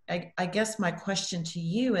guess my question to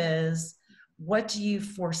you is, what do you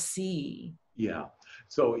foresee? Yeah.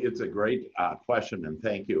 So it's a great question, and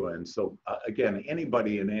thank you. And so again,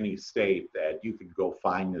 anybody in any state that you can go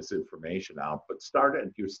find this information out, but start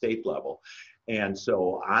at your state level. And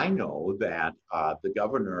so I know that the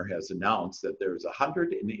governor has announced that there's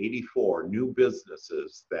 184 new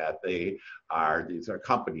businesses that these are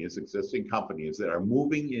companies, existing companies that are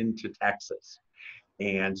moving into Texas.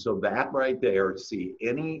 And so that right there, see,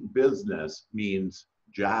 any business means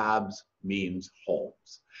jobs, means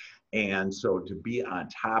homes. And so to be on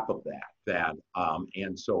top of that,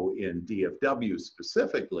 and so in DFW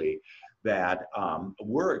specifically, that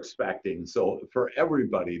we're expecting, so for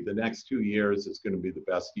everybody, the next 2 years is going to be the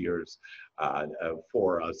best years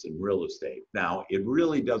for us in real estate. Now, it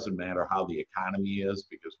really doesn't matter how the economy is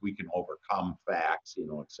because we can overcome facts, you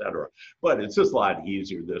know, et cetera. But it's just a lot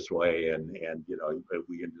easier this way, and you know,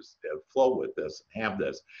 we can just flow with this and have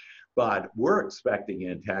this. But we're expecting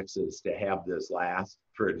in Texas to have this last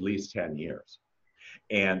for at least 10 years.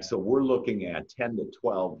 And so we're looking at 10 to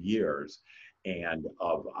 12 years and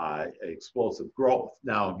of explosive growth.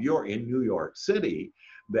 Now, if you're in New York City,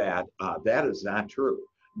 that is not true,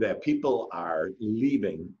 that people are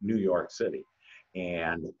leaving New York City.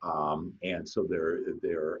 And so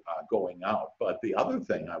they're going out. But the other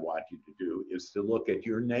thing I want you to do is to look at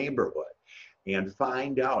your neighborhood and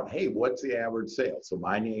find out, hey, what's the average sale? So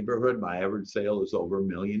my neighborhood, my average sale is over $1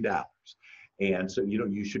 million. And so, you know,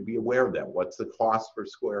 you should be aware of that. What's the cost per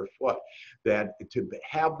square foot? That to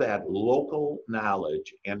have that local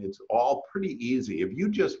knowledge, and it's all pretty easy. If you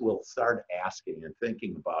just will start asking and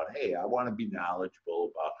thinking about, hey, I want to be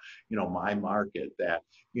knowledgeable about, you know, my market, that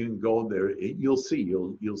you can go there, you'll see,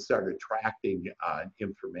 you'll start attracting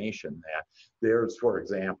information. That there's, for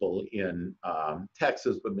example, in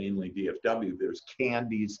Texas, but mainly DFW, there's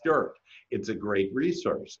Candy's Dirt. It's a great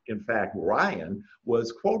resource. In fact, Ryan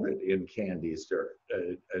was quoted in Candy's Dirt,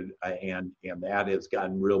 and that has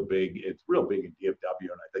gotten real big. It's real big in DFW,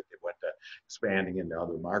 and I think they went to expanding into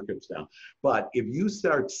other markets now. But if you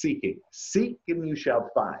start seeking, seek and you shall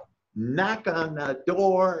find. Knock on the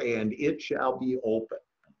door and it shall be open.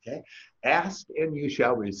 Okay, ask and you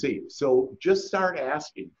shall receive. So just start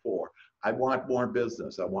asking for, I want more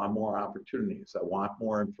business. I want more opportunities. I want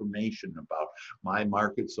more information about my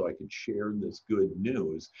market so I can share this good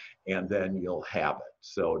news, and then you'll have it.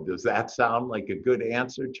 So does that sound like a good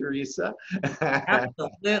answer, Teresa?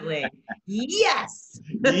 Absolutely. Yes.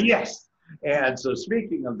 Yes. And so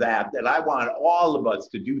speaking of that I want all of us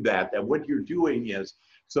to do that what you're doing is,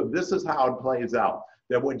 so this is how it plays out.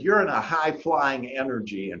 That when you're in a high-flying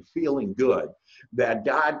energy and feeling good, that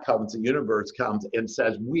God comes, the universe comes and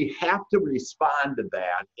says, we have to respond to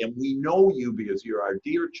that, and we know you because you're our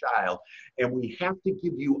dear child, and we have to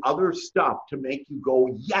give you other stuff to make you go,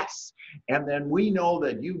 yes. And then we know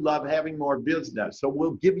that you love having more business, so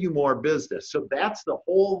we'll give you more business. So that's the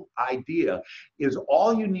whole idea, is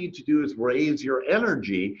all you need to do is raise your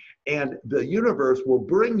energy, and the universe will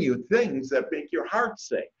bring you things that make your heart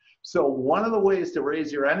sing. So one of the ways to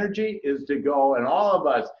raise your energy is to go, and all of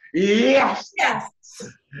us, yes, Yes.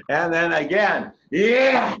 and then again,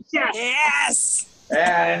 yes, Yes. Yes.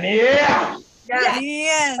 and yes.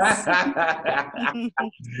 Yes.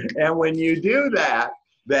 And when you do that,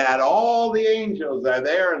 all the angels are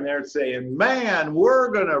there and they're saying, man,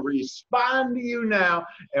 we're going to respond to you now,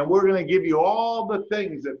 and we're going to give you all the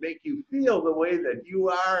things that make you feel the way that you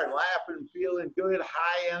are, and laughing, feeling good,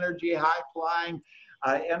 high energy, high flying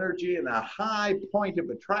energy, and a high point of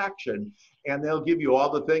attraction. And they'll give you all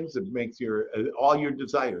the things that makes your all your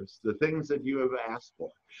desires, the things that you have asked for.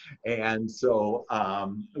 And so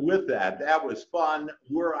with that was fun.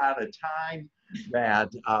 We're out of time.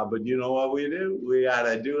 But you know what we do? We got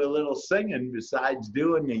to do a little singing besides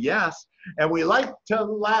doing the yes. And we like to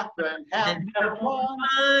laugh and have more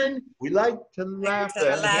fun. We like to laugh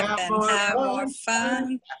and have more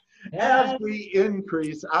fun. As we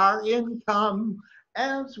increase our income.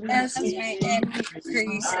 As we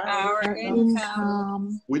increase our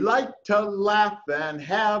income. We like to laugh and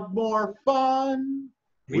have more fun.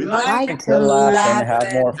 We like to laugh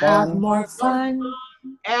and have more fun.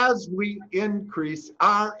 As we increase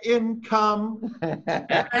our income.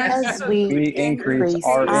 As we increase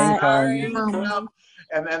our income.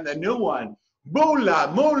 And then the new one.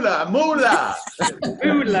 Moolah, moolah, moolah.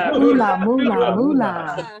 Moolah, Moolah, moolah,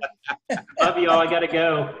 moolah. Love you all. I gotta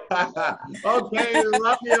go. Okay,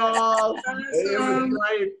 love you all. It was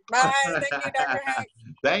great. Bye. Thank you, Dr. Hank.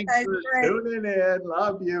 Thanks That's for great. tuning in.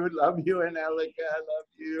 Love you, Angelica. Love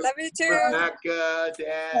you. Love you too. Rebecca,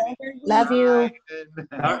 Dan. Love you.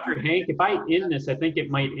 Dr. Hank, if I end this, I think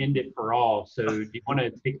it might end it for all. So do you want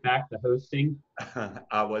to take back the hosting?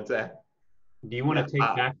 What's that? Do you want to take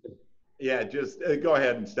back the Yeah, just go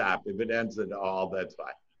ahead and stop. If it ends at all, that's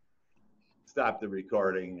fine. Stop the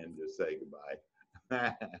recording and just say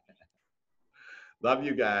goodbye. Love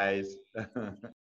you guys.